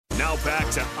Now back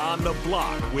to On the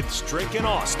Block with Strick and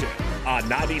Austin on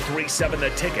 93.7 The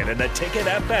Ticket and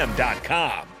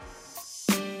theticketfm.com.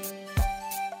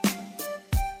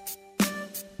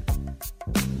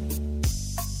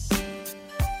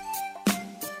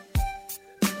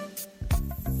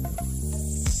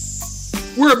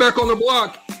 We're back on the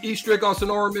block. Strick, Austin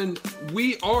Orman.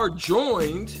 We are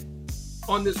joined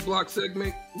on this block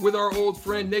segment with our old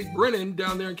friend Nate Brennan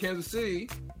down there in Kansas City.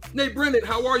 Nate Brennan,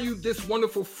 how are you this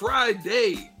wonderful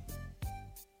Friday?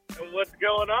 What's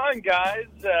going on, guys?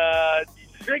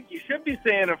 Strick, you should be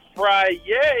saying a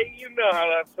Friday. You know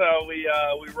that's how we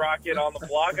rock it on the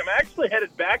block. I'm actually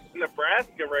headed back to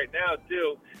Nebraska right now,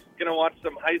 too. Going to watch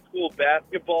some high school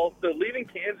basketball. So leaving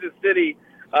Kansas City.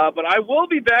 But I will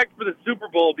be back for the Super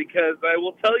Bowl because I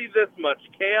will tell you this much.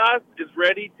 Chaos is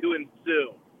ready to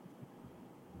ensue.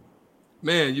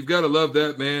 Man, you've got to love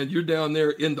that, man. You're down there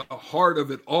in the heart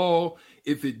of it all.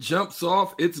 If it jumps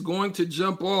off, it's going to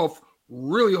jump off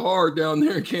really hard down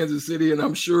there in Kansas City. And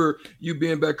I'm sure you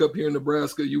being back up here in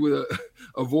Nebraska, you would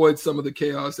avoid some of the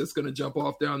chaos that's going to jump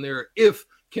off down there if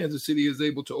Kansas City is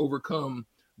able to overcome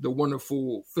the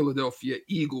wonderful Philadelphia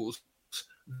Eagles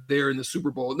there in the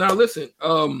Super Bowl. Now, listen,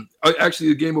 actually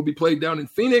the game will be played down in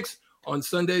Phoenix on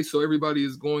Sunday, so everybody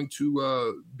is going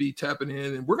to be tapping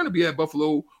in, and we're going to be at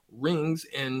Buffalo Wings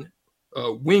and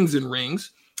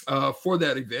Rings for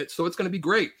that event, so it's going to be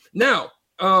great. Now,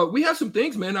 we have some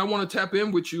things, man, I want to tap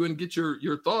in with you and get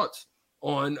your thoughts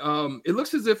on. It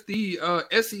looks as if the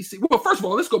SEC – well, first of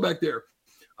all, let's go back there.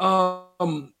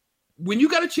 When you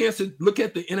got a chance to look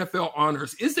at the NFL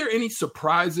honors, is there any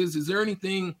surprises? Is there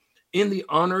anything – in the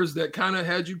honors that kind of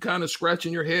had you kind of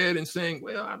scratching your head and saying,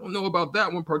 well, I don't know about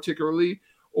that one particularly,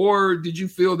 or did you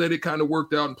feel that it kind of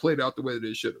worked out and played out the way that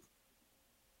it should have?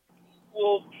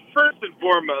 Well, first and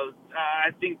foremost,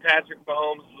 I think Patrick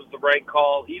Mahomes was the right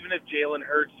call. Even if Jalen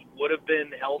Hurts would have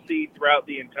been healthy throughout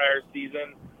the entire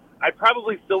season, I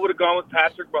probably still would have gone with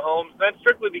Patrick Mahomes. That's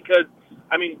strictly because,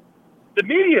 I mean, the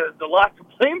media is a lot to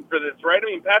blame for this, right? I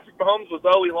mean, Patrick Mahomes was,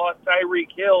 we lost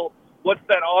Tyreek Hill. What's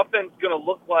that offense going to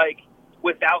look like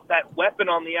without that weapon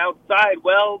on the outside?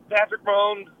 Well, Patrick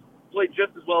Mahomes played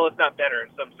just as well, if not better, in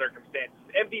some circumstances.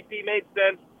 MVP made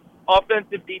sense.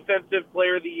 Offensive, defensive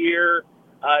player of the year.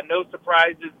 No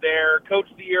surprises there. Coach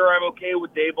of the year, I'm okay with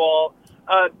Dayball.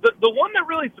 The one that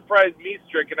really surprised me,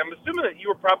 Strick, and I'm assuming that you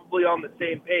were probably on the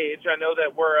same page. I know that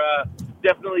we're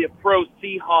definitely a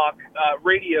pro-Seahawk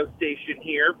radio station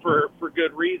here for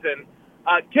good reason.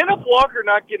 Kenneth Walker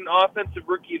not getting Offensive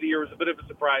Rookie of the Year was a bit of a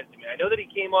surprise to me. I know that he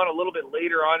came on a little bit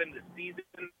later on in the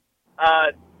season.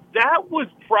 That was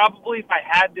probably, if I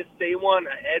had to say one,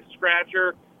 a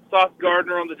head-scratcher. Sauce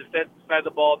Gardner on the defensive side of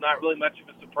the ball, not really much of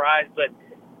a surprise. But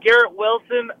Garrett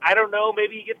Wilson, I don't know,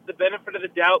 maybe he gets the benefit of the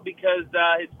doubt because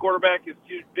his quarterback is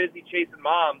too busy chasing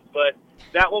moms. But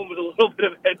that one was a little bit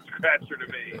of a head-scratcher to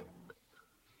me.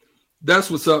 That's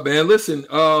what's up, man. Listen,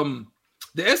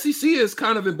 the SEC is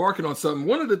kind of embarking on something.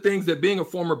 One of the things that being a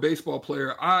former baseball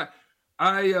player, I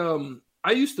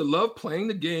used to love playing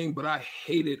the game, but I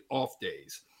hated off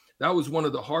days. That was one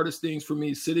of the hardest things for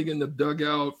me, sitting in the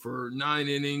dugout for 9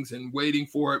 innings and waiting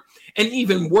for it. And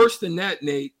even worse than that,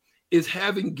 Nate, is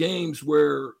having games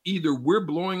where either we're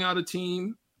blowing out a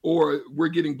team or we're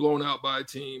getting blown out by a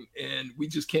team and we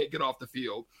just can't get off the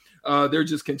field. They're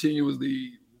just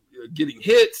continuously getting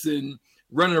hits and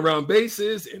running around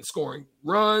bases and scoring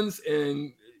runs,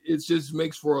 and it just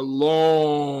makes for a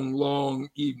long, long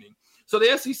evening. So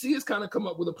the SEC has kind of come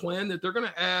up with a plan that they're going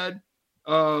to add,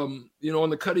 on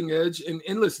the cutting edge. And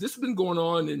listen, this has been going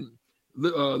on in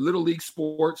Little League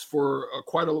sports for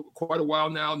quite a while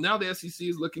now. Now the SEC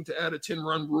is looking to add a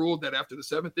 10-run rule that after the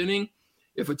 7th inning,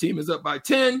 if a team is up by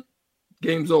 10,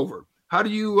 game's over. How do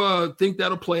you think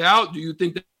that'll play out? Do you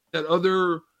think that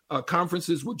other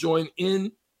conferences will join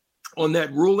in on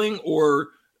that ruling, or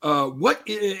what?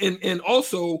 And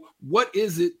also, what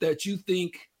is it that you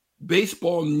think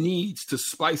baseball needs to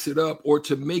spice it up or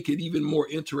to make it even more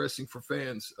interesting for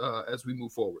fans as we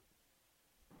move forward?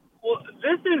 Well,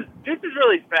 this is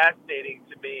really fascinating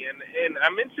to me, and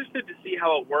I'm interested to see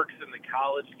how it works in the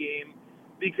college game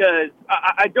because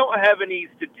I don't have any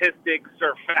statistics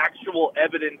or factual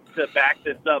evidence to back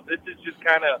this up. This is just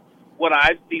kind of what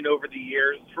I've seen over the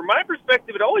years. From my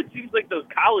perspective, it always seems like those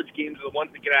college games are the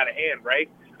ones that get out of hand, right?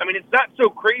 I mean, it's not so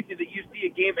crazy that you see a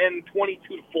game end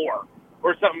 22-4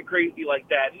 or something crazy like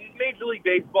that. In Major League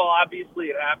Baseball,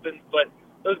 obviously it happens, but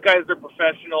those guys are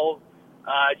professionals.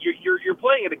 You're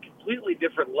playing at a completely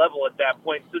different level at that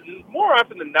point. So more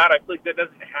often than not, I feel like that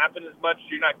doesn't happen as much.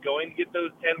 You're not going to get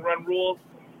those 10-run rules.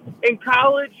 In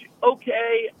college,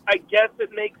 okay, I guess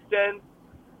it makes sense.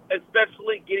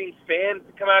 especially getting fans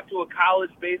to come out to a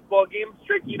college baseball game.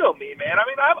 Strick, you know me, man. I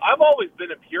mean, I've always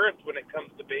been a purist when it comes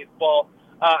to baseball.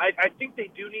 I think they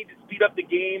do need to speed up the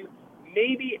game,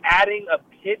 maybe adding a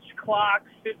pitch clock,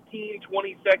 15,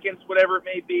 20 seconds, whatever it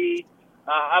may be.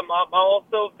 I'm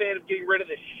also a fan of getting rid of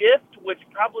the shift, which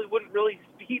probably wouldn't really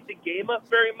speed the game up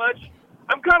very much.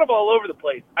 I'm kind of all over the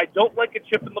place. I don't like a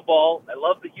chip in the ball. I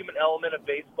love the human element of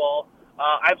baseball.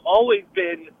 I've always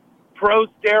been pro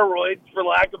steroids, for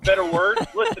lack of better words.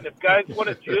 Listen, if guys want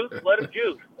to juice, let them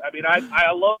juice. I mean,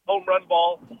 I love home run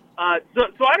ball.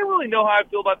 So I don't really know how I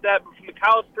feel about that, but from the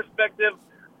college perspective,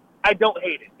 I don't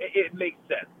hate it. It makes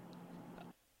sense.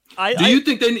 Do you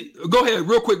think they need, go ahead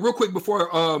real quick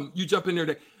before you jump in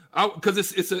there, because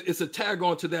it's a tag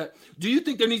on to that. Do you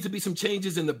think there needs to be some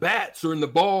changes in the bats or in the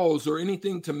balls or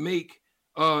anything to make,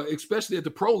 especially at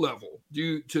the pro level,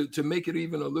 to make it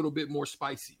even a little bit more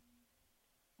spicy?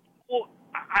 Well,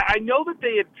 I know that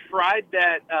they had tried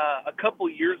that a couple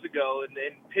years ago, and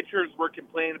pitchers were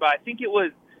complaining about, I think it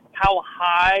was how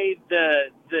high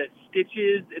the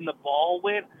stitches in the ball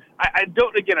went. I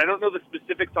don't know the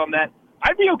specifics on that.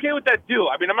 I'd be okay with that too.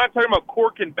 I mean, I'm not talking about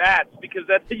corking bats because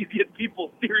that's how you get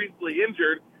people seriously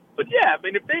injured. But yeah, I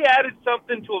mean, if they added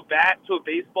something to a bat, to a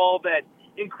baseball that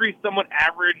increased someone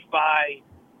average by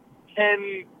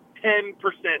 10%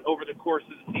 over the course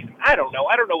of the season, I don't know.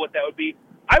 I don't know what that would be.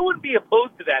 I wouldn't be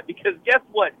opposed to that because guess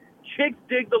what? Chicks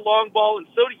dig the long ball, and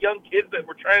so do young kids that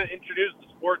we're trying to introduce the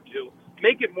sport to.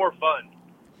 Make it more fun.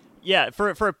 Yeah, for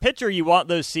a pitcher, you want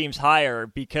those seams higher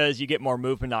because you get more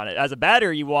movement on it. As a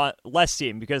batter, you want less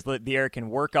seam because the air can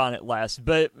work on it less.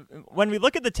 But when we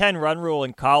look at the 10-run rule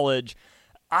in college,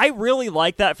 I really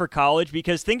like that for college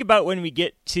because think about when we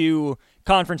get to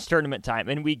conference tournament time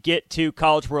and we get to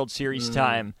College World Series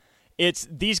time. It's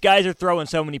these guys are throwing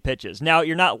so many pitches. Now,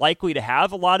 you're not likely to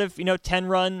have a lot of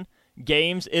 10-run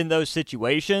games in those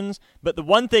situations, but the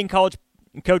one thing college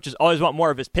coaches always want more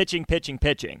of is pitching.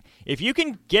 If you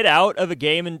can get out of a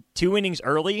game in 2 innings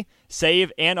early,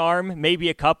 save an arm, maybe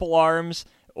a couple arms,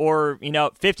 or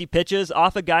 50 pitches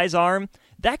off a guy's arm,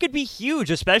 that could be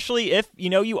huge, especially if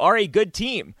you are a good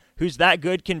team who's that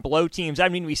good, can blow teams. I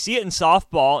mean, we see it in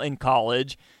softball in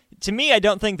college. To me, I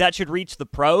don't think that should reach the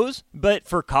pros, but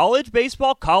for college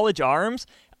baseball, college arms,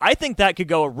 I think that could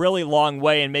go a really long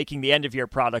way in making the end of year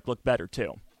product look better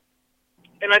too.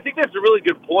 And I think that's a really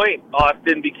good point,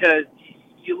 Austin, because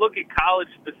you look at college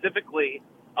specifically,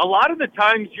 a lot of the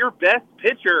times your best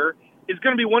pitcher is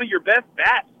going to be one of your best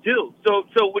bats, too. So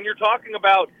when you're talking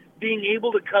about being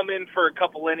able to come in for a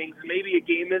couple innings, maybe a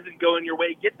game isn't going your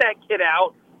way, get that kid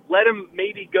out, let him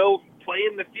maybe go play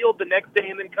in the field the next day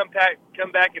and then come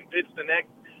back and pitch the next.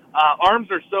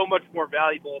 Arms are so much more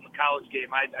valuable in the college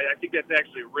game. I think that's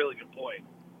actually a really good point.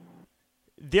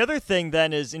 The other thing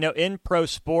then is, in pro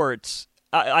sports,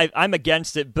 I'm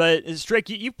against it, but Strick,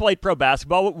 you played pro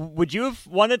basketball. Would you have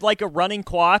wanted like a running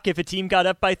clock if a team got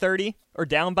up by 30 or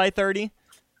down by 30?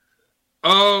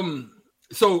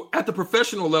 So at the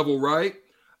professional level, right,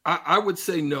 I would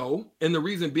say no. And the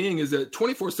reason being is that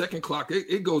 24-second clock,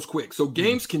 it goes quick. So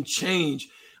games can change.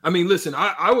 I mean, listen,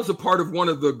 I was a part of one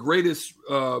of the greatest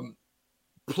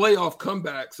playoff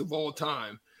comebacks of all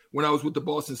time when I was with the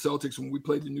Boston Celtics when we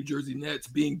played the New Jersey Nets,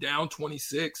 being down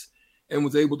 26 and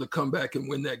was able to come back and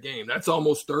win that game. That's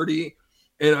almost 30.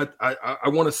 And I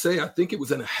want to say, I think it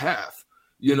was in a half,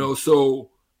 so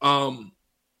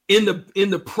in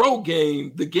the pro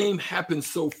game, the game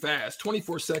happens so fast.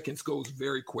 24 seconds goes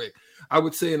very quick. I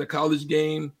would say in a college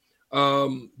game,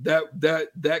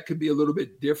 that could be a little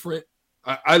bit different.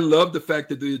 I love the fact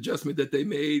that the adjustment that they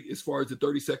made as far as the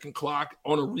 30-second clock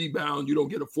on a rebound, you don't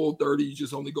get a full 30, you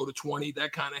just only go to 20.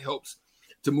 That kind of helps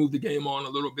to move the game on a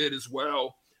little bit as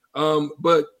well.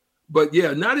 But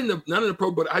yeah, not in the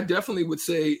pro, but I definitely would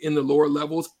say in the lower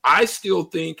levels, I still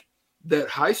think that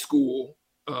high schools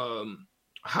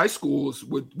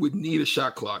would need a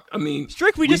shot clock. I mean,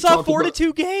 Strick, we just saw a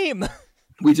 4-2 game.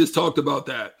 We just talked about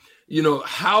that.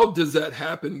 How does that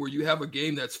happen where you have a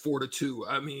game that's 4-2?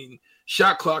 I mean,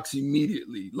 shot clocks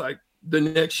immediately, like the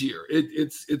next year.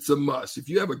 It's a must. If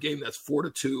you have a game that's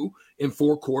 4-2 in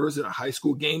 4 quarters in a high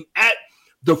school game at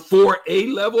the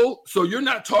 4A level, so you're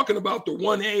not talking about the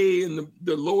 1A and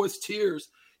the lowest tiers.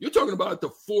 You're talking about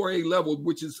the 4A level,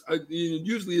 which is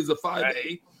usually is a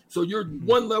 5A. So you're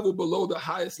one level below the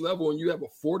highest level, and you have a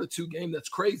 4-2 game. That's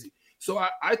crazy. So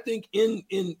I think in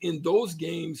those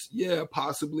games, yeah,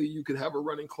 possibly you could have a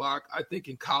running clock. I think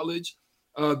in college,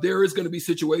 there is going to be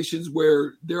situations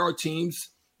where there are teams,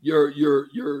 your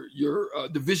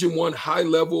Division I high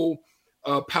level,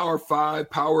 Power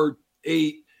 5, Power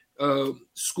 8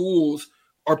 schools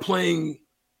are playing,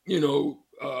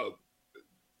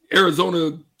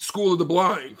 Arizona School of the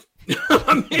Blind.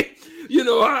 I mean, you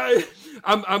know,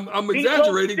 I'm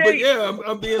exaggerating, but yeah,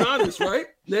 I'm being honest, right,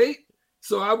 Nate?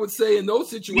 So I would say in those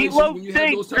situations when you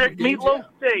have those type of games,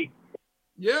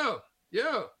 yeah.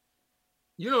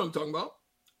 You know what I'm talking about.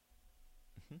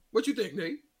 What you think,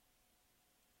 Nate?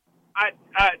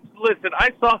 Listen,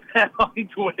 I saw that on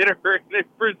Twitter, and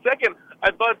for a second,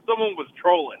 I thought someone was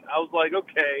trolling. I was like,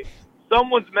 okay,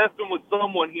 someone's messing with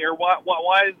someone here.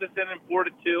 Why is this ending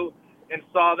 4-2? And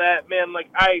saw that, man, like,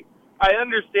 I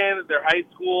understand that they're high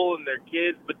school and they're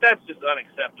kids, but that's just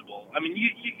unacceptable. I mean,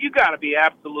 you got to be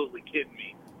absolutely kidding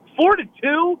me.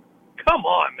 4-2? Come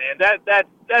on, man.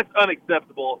 That's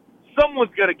unacceptable.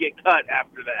 Someone's going to get cut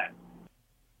after that.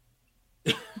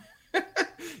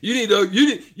 You need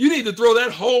to throw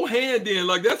that whole hand in.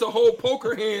 Like, that's a whole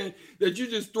poker hand that you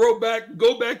just go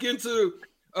back into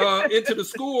the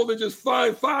school and just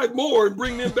find 5 more and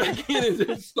bring them back in and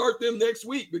then start them next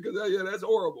week, because that's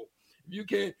horrible. You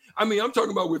can't. I mean, I'm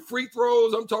talking about with free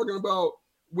throws. I'm talking about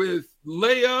with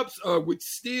layups, with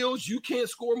steals. You can't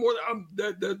score more.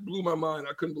 That blew my mind.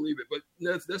 I couldn't believe it. But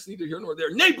that's neither here nor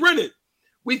there. Nate Brennan,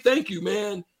 we thank you,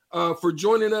 man, for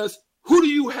joining us. Who do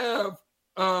you have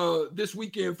this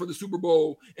weekend for the Super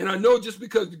Bowl? And I know, just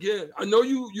because, again, I know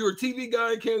you're a TV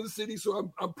guy in Kansas City,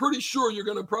 so I'm pretty sure you're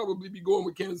going to probably be going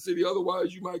with Kansas City.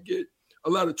 Otherwise, you might get a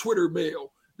lot of Twitter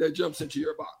mail that jumps into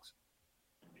your box.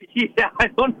 Yeah, I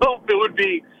don't know if it would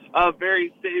be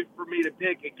very safe for me to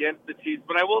pick against the Chiefs,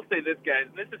 but I will say this, guys,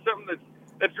 and this is something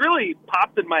that's really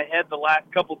popped in my head the last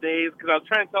couple days, because I was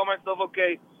trying to tell myself,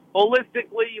 okay,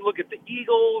 holistically, you look at the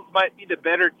Eagles, might be the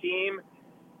better team.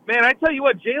 Man, I tell you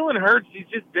what, Jalen Hurts, he's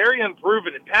just very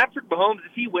unproven. And Patrick Mahomes,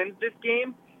 if he wins this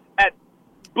game,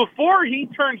 before he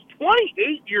turns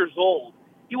 28 years old,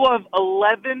 he will have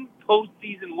 11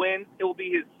 postseason wins. It will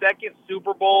be his second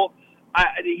Super Bowl.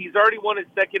 He's already won his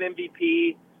second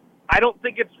MVP. I don't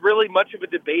think it's really much of a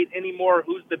debate anymore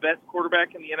who's the best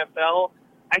quarterback in the NFL.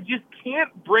 I just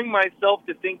can't bring myself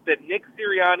to think that Nick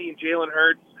Sirianni and Jalen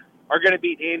Hurts are going to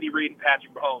beat Andy Reid and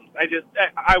Patrick Mahomes.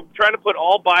 I'm trying to put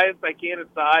all bias I can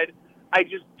aside. I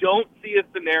just don't see a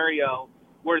scenario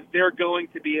where they're going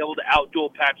to be able to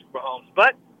outduel Patrick Mahomes.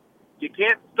 But you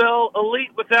can't spell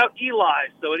elite without Eli,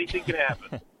 so anything can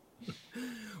happen.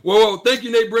 Well, thank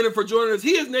you, Nate Brennan, for joining us.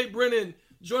 He is Nate Brennan,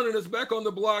 joining us back on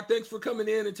the block. Thanks for coming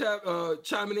in and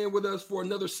chiming in with us for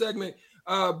another segment.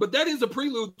 But that is a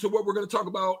prelude to what we're going to talk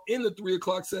about in the 3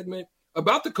 o'clock segment,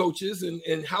 about the coaches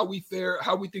and how we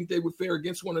think they would fare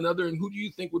against one another, and who do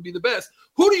you think would be the best?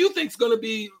 Who do you think is going to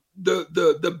be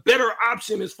the better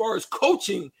option as far as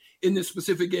coaching in this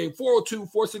specific game?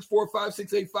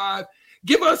 402-464-5685.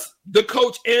 Give us the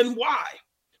coach and why.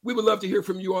 We would love to hear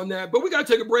from you on that. But we got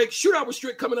to take a break. Shootout with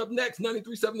Strick coming up next.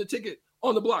 93.7 The Ticket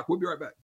on the block. We'll be right back.